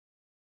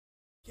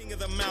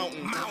king of the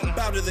mountain.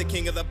 Bow to the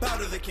king of the, bow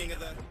to the king of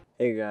the.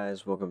 Hey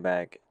guys, welcome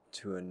back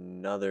to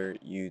another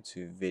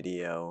YouTube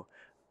video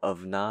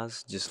of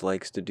Nas just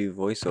likes to do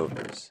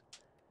voiceovers,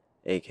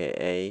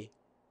 aka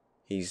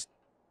he's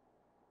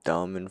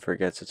dumb and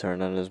forgets to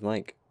turn on his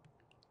mic.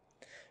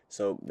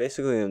 So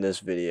basically in this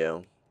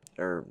video,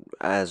 or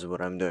as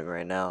what I'm doing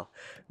right now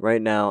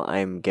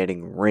I'm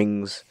getting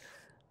rings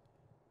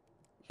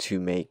to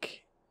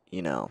make,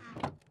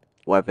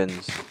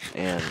 weapons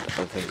and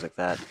other things like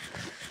that.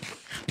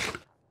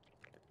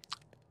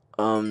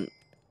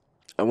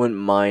 I went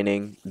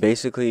mining.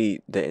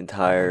 Basically, the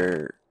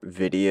entire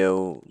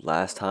video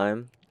last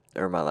time,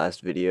 or my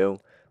last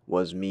video,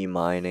 was me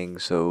mining.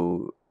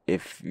 So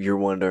if you're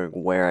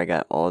wondering where I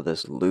got all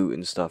this loot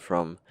and stuff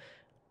from,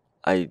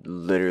 I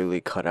literally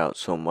cut out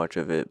so much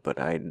of it, but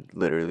I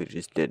literally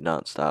just did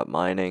not stop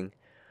mining.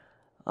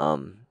 I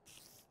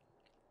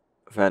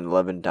found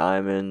 11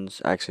 diamonds.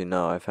 Actually,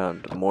 no, I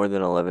found more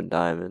than 11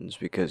 diamonds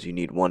because you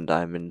need 1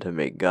 diamond to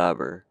make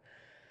gobber.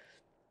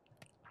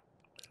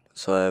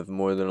 So I have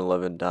more than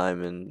 11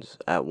 diamonds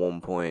at one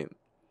point.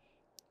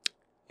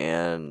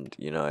 And,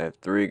 I have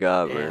 3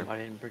 gobber. Damn, I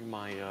didn't bring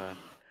my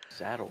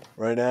saddle.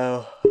 Right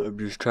now, I'm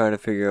just trying to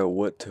figure out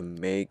what to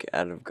make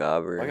out of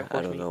gobber.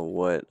 I don't know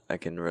what I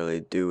can really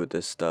do with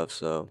this stuff,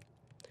 so.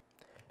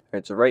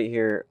 Alright, so right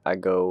here, I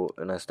go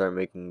and I start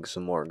making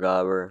some more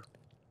gobber.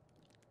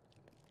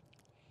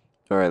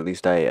 Or at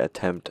least I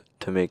attempt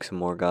to make some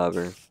more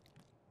gobber.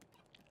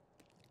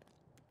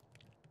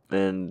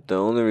 And the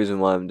only reason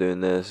why I'm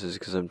doing this is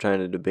because I'm trying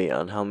to debate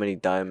on how many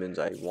diamonds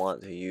I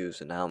want to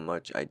use and how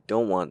much I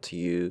don't want to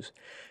use,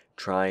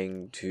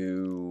 trying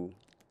to,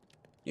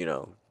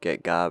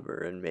 get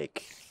gobber and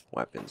make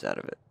weapons out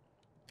of it.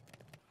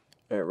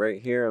 Alright, right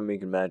here I'm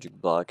making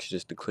magic blocks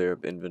just to clear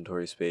up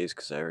inventory space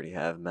because I already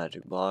have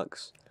magic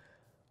blocks.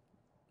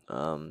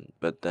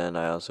 But then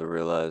I also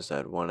realized I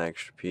had 1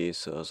 extra piece,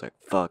 so I was like,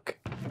 fuck.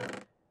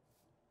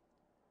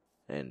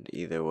 And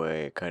either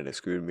way, it kind of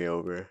screwed me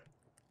over.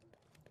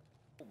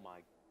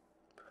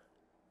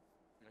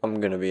 I'm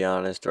gonna be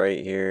honest,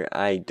 right here,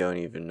 I don't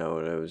even know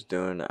what I was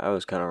doing. I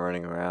was kind of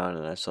running around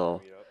and I saw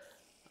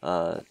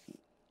the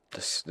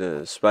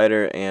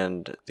spider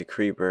and the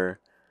creeper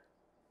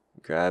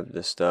grabbed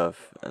the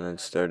stuff and then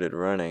started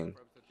running.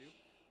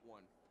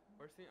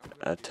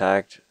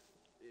 Attacked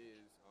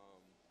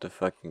the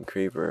fucking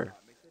creeper,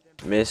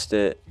 missed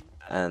it,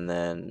 and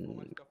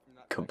then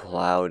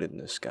kaplowed in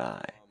the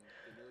sky.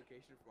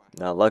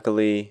 Now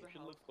luckily,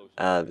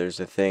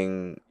 there's a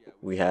thing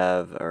we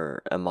have,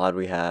 or a mod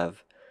we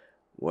have,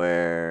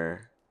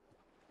 where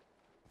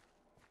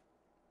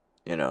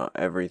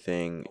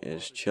everything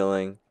is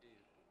chilling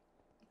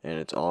and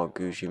it's all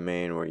Gucci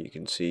Mane, where you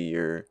can see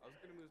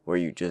where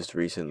you just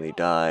recently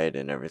died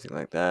and everything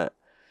like that.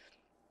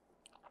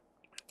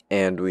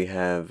 And we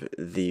have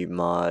the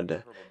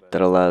mod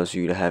that allows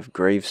you to have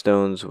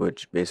gravestones,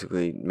 which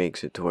basically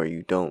makes it to where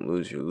you don't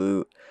lose your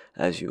loot,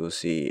 as you will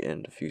see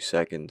in a few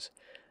seconds.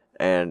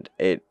 And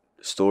it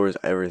stores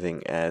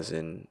everything as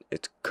in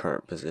its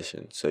current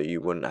position, so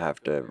you wouldn't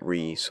have to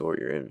re-sort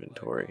your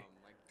inventory.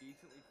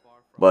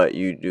 But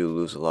you do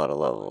lose a lot of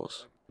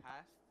levels.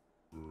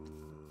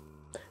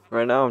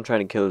 Right now I'm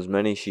trying to kill as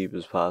many sheep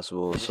as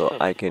possible so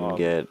I can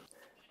get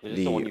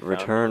the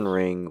return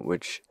ring,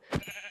 which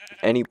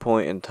any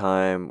point in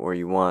time where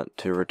you want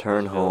to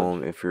return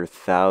home, if you're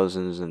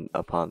thousands and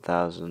upon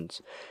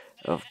thousands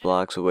of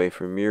blocks away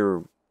from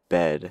your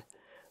bed,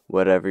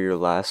 whatever your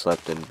last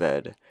slept in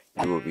bed,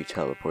 you will be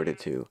teleported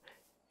to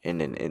in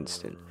an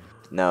instant.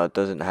 Now, it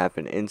doesn't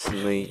happen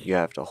instantly, you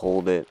have to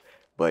hold it,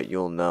 but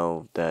you'll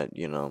know that,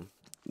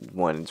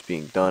 when it's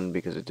being done,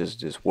 because it does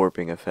this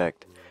warping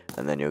effect,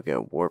 and then you'll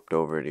get warped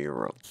over to your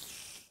room.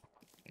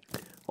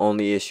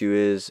 Only issue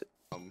is,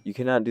 you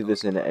cannot do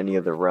this in any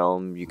other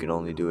realm. You can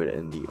only do it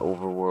in the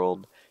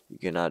overworld. You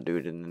cannot do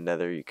it in the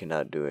nether. You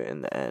cannot do it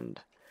in the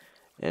end.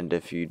 And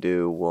if you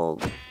do,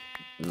 well,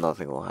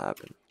 nothing will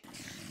happen.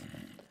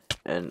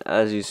 And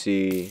as you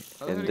see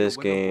in this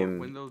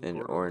game,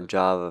 or in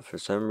Java, for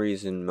some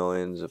reason,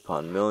 millions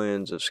upon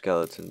millions of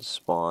skeletons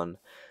spawn.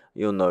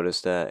 You'll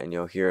notice that, and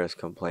you'll hear us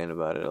complain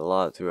about it a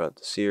lot throughout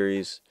the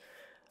series,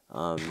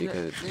 because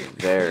it's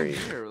very,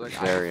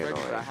 very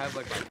annoying.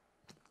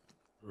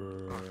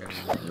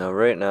 Now,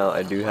 right now,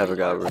 I do have a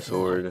gobber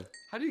sword,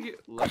 How do you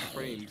get less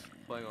frames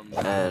playing on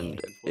and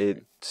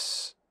it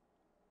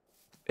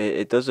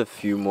does a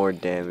few more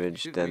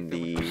damage than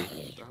the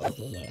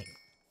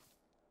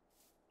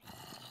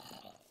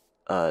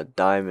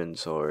diamond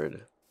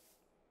sword,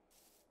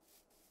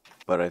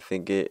 but I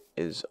think it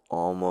is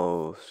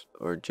almost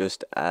or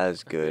just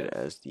as good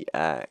as the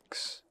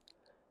axe.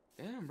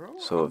 Damn, bro.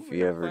 So if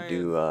you ever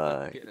do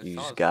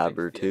use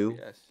gobber too,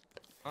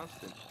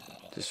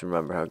 just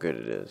remember how good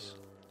it is.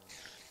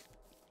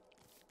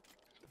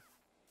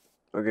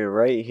 Okay,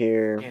 right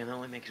here,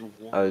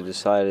 I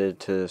decided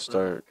to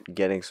start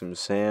getting some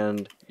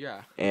sand,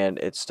 and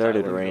it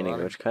started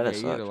raining, which kind of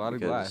sucks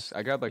because,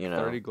 I got like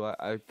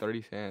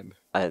 30 sand.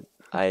 I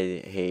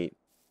hate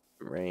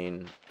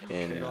rain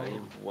in I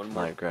have one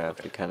more. Minecraft.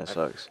 Okay. It kind of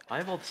sucks. I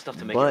have all the stuff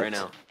to make it right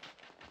now.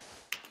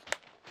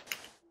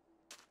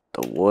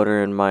 The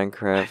water in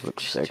Minecraft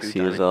looks Just 2 sexy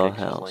as diamond all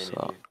pickaxes hell, laying in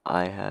so here.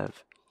 I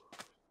have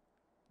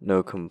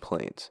no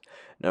complaints.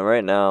 Now,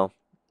 right now,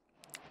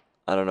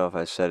 I don't know if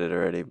I said it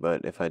already,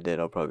 but if I did,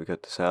 I'll probably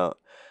cut this out.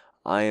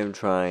 I am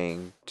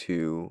trying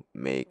to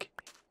make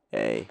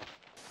a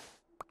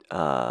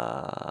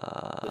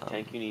The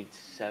tank you need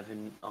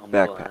 7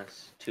 backpack.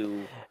 glass,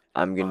 2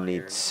 I'm gonna iron.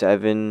 need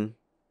 7,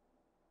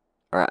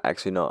 or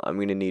actually no, I'm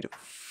gonna need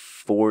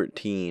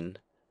 14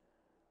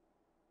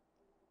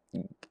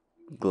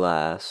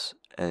 glass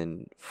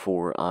and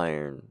 4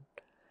 iron,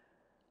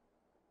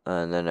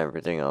 and then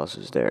everything else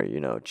is there, you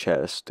know,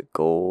 chest,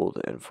 gold,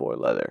 and 4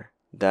 leather.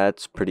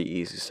 That's pretty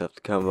easy stuff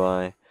to come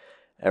by.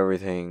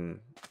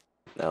 Everything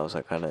else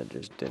I kind of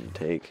just didn't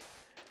take.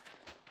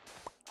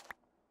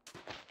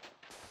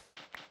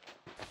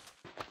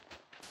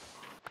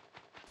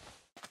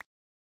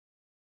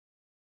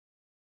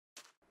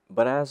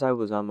 But as I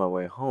was on my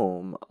way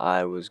home,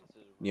 I was,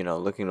 you know,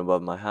 looking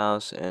above my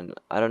house, and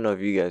I don't know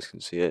if you guys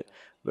can see it,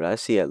 but I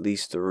see at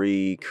least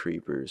 3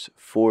 creepers,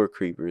 4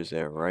 creepers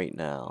there right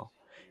now,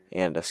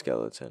 and a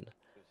skeleton.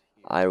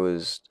 I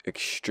was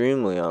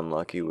extremely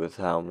unlucky with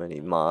how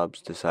many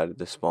mobs decided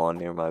to spawn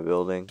near my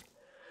building,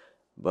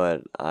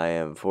 but I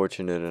am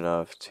fortunate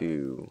enough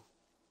to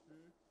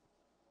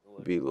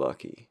be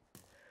lucky.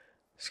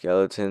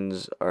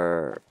 Skeletons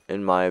are,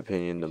 in my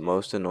opinion, the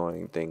most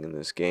annoying thing in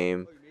this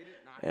game,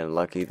 and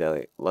luckily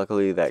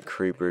that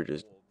creeper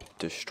just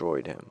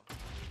destroyed him.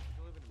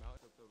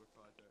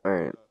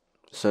 Alright,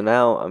 so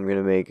now I'm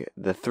gonna make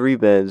the 3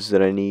 beds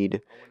that I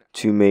need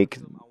to make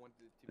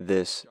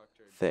this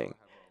thing.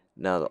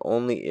 Now, the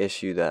only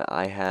issue that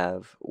I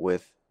have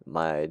with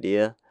my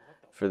idea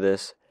for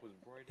this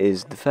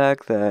is the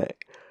fact that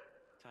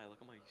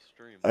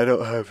I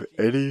don't have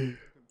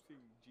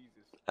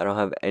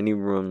any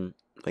room,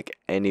 like,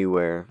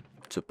 anywhere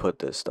to put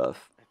this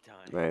stuff,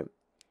 right?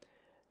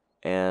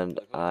 And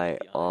I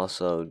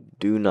also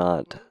do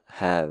not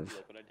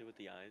have,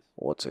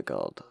 what's it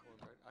called?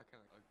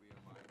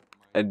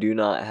 I do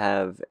not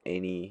have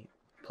any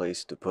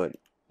place to put,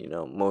 you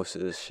know, most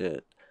of this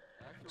shit.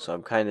 So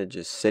I'm kind of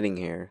just sitting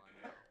here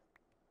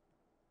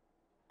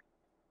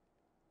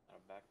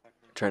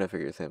trying to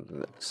figure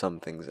some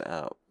things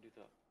out.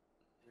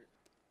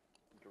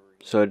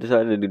 So I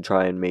decided to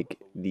try and make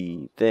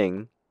the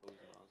thing,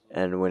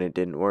 and when it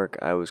didn't work,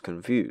 I was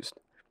confused.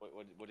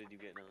 What did you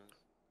get now?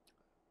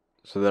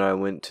 So then I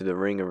went to the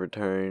ring of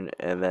return,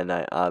 and then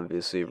I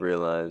obviously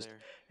realized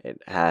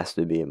it has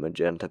to be a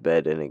magenta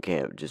bed, and it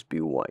can't just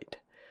be white.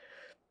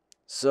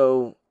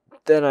 So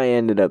then I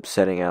ended up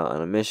setting out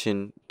on a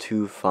mission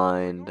to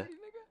find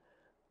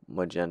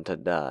magenta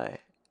dye,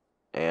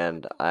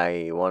 and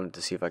I wanted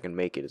to see if I can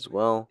make it as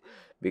well,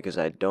 because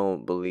I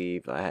don't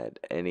believe I had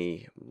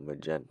any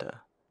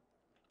magenta.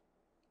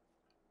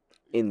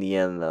 In the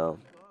end, though,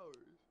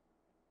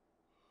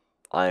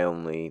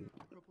 I'm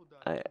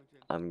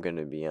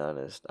gonna be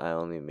honest, I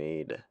only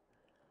made,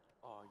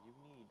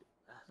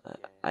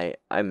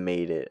 I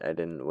made it. I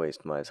didn't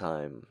waste my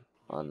time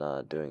on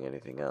doing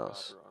anything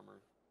else.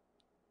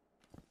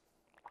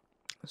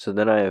 So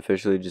then I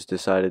officially just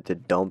decided to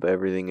dump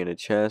everything in a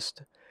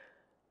chest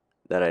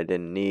that I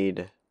didn't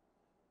need,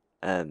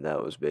 and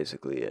that was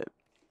basically it.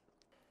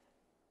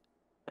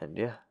 And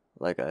yeah,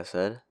 like I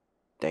said,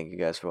 thank you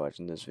guys for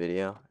watching this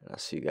video, and I'll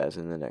see you guys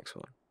in the next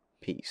one.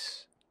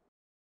 Peace.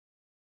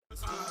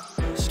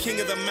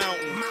 King of the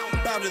mountain,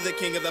 bow to the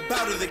king of the,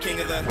 bow to the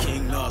king of the.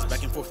 King Nas,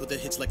 back and forth with the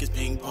hits like it's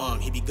ping pong.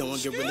 He be going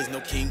gorillas,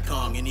 no King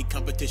Kong. Any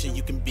competition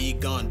you can be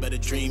gone, better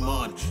dream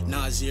on.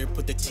 Nasir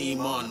put the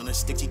team on the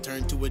sticks he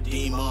turned to a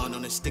demon.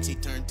 On the sticks he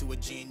turned to a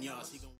genius.